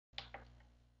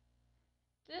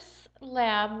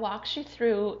lab walks you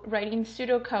through writing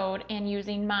pseudocode and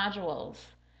using modules.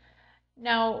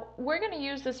 Now, we're going to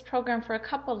use this program for a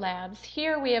couple labs.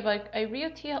 Here we have a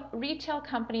retail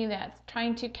company that's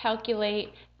trying to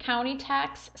calculate county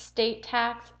tax, state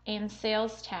tax, and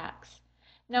sales tax.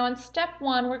 Now, in step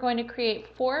one, we're going to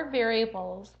create 4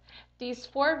 variables. These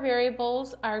 4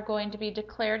 variables are going to be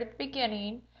declared at the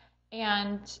beginning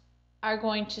and are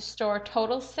going to store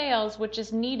total sales, which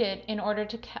is needed in order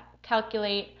to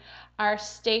calculate our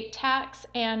state tax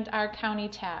and our county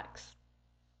tax.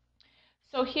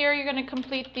 So here you're going to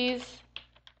complete these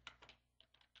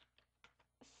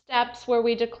steps where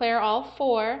we declare all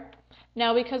 4.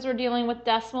 Now, because we're dealing with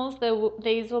decimals,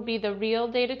 these will be the real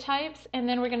data types, and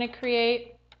then we're going to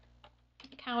create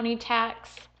county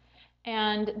tax,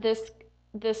 and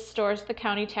this stores the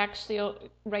county tax, so you'll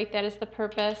write that as the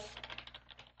purpose.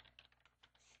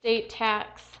 State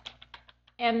tax,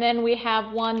 and then we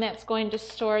have one that's going to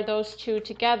store those 2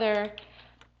 together,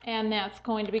 and that's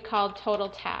going to be called total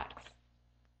tax.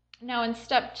 Now in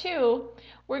step 2,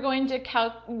 we're going to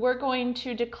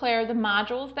declare the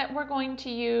modules that we're going to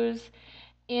use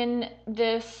in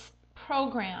this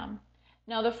program.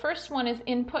 Now the first one is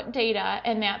input data,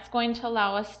 and that's going to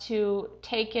allow us to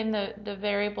take in the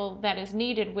variable that is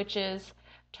needed, which is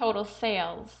total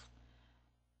sales.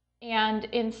 And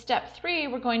in step 3,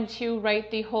 we're going to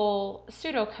write the whole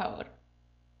pseudocode.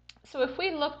 So if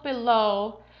we look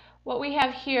below, what we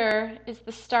have here is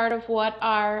the start of what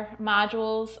our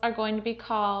modules are going to be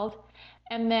called,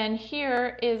 and then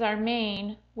here is our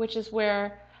main, which is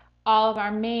where all of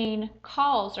our main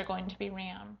calls are going to be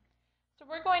ran. So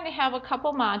we're going to have a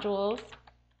couple modules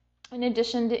in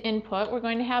addition to input. We're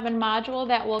going to have a module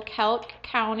that will calc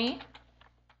county,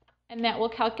 and that will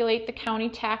calculate the county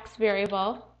tax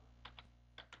variable.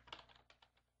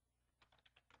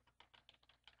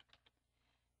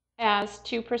 As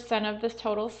 2% of the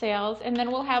total sales, and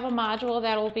then we'll have a module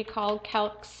that will be called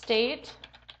calc state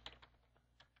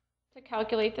to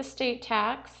calculate the state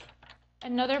tax,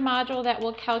 another module that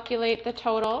will calculate the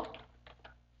total,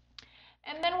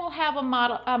 and then we'll have a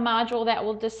module that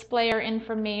will display our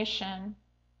information.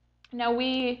 Now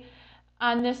we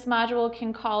on this module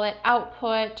can call it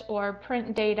output or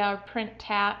print data or print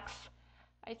tax.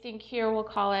 I think here we'll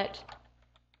call it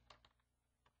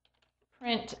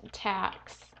print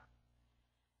tax.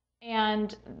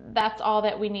 And that's all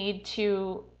that we need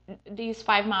to, these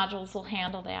 5 modules will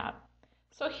handle that.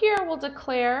 So here we'll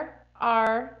declare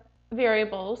our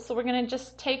variables. So we're going to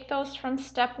just take those from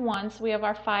step 1, so we have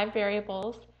our 5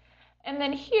 variables. And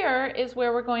then here is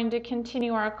where we're going to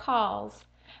continue our calls.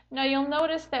 Now you'll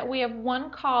notice that we have 1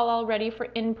 call already for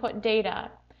input data.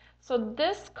 So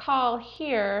this call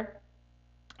here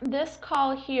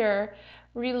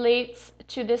relates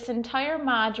to this entire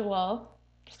module.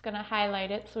 Just going to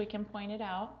highlight it so we can point it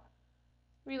out.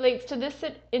 Relates to this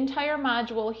entire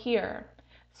module here.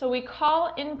 So we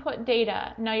call input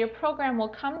data. Now your program will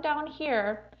come down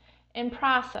here and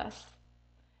process.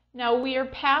 Now we are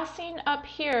passing up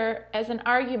here as an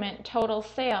argument total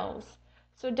sales.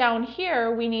 So down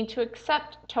here we need to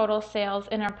accept total sales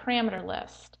in our parameter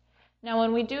list. Now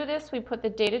when we do this, we put the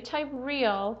data type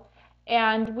real,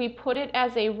 and we put it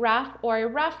as a ref or a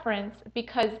reference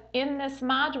because in this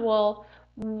module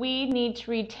we need to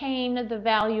retain the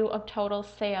value of total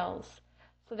sales.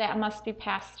 So that must be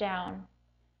passed down.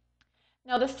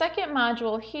 Now the second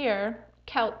module here,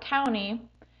 calc county,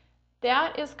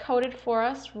 that is coded for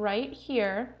us right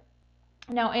here.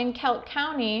 Now in calc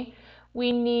county,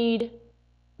 we need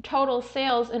total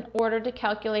sales in order to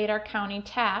calculate our county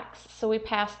tax, so we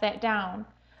pass that down.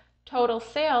 Total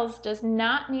sales does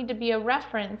not need to be a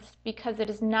reference because it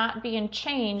is not being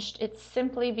changed, it's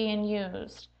simply being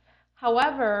used.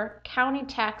 However, county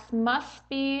tax must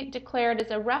be declared as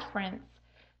a reference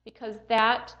because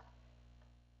that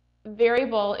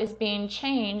variable is being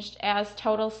changed as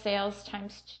total sales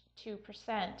times 2%.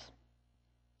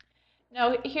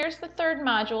 Now here's the third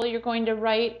module. You're going to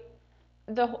write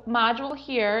the module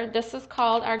here. This is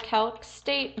called our calc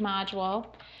state module,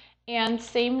 and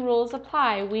same rules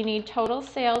apply. We need total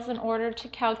sales in order to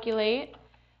calculate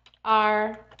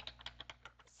our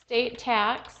state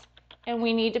tax, and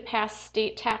we need to pass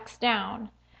state tax down.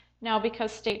 Now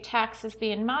because state tax is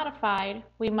being modified,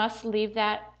 we must leave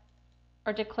that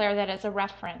or declare that as a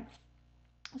reference.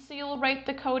 So you'll write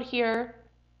the code here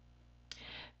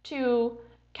to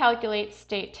calculate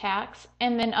state tax,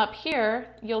 and then up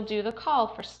here you'll do the call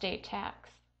for state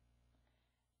tax.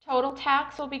 Total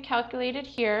tax will be calculated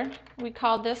here. We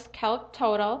call this calc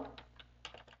total.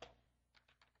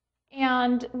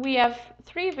 And we have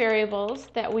 3 variables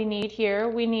that we need here.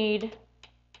 We need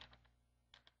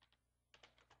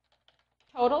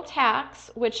total tax,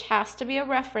 which has to be a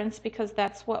reference because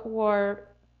that's what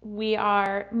we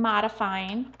are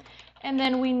modifying. And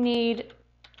then we need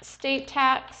state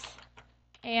tax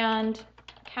and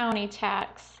county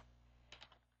tax,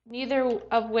 neither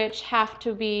of which have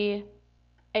to be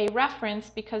a reference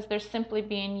because they're simply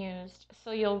being used. So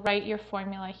you'll write your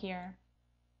formula here.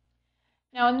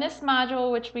 Now in this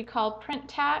module, which we call print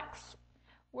tax,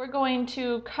 we're going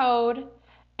to code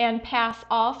and pass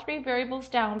all three variables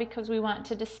down because we want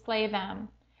to display them.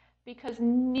 Because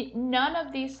none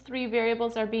of these three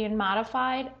variables are being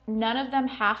modified, none of them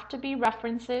have to be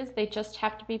references, they just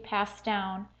have to be passed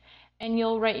down. And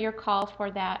you'll write your call for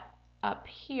that up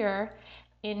here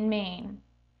in main.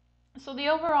 So the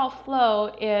overall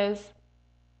flow is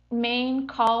main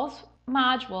calls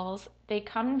modules, they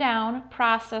come down,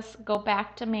 process, go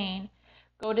back to main,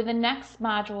 go to the next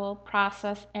module,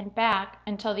 process, and back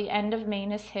until the end of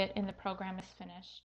main is hit and the program is finished.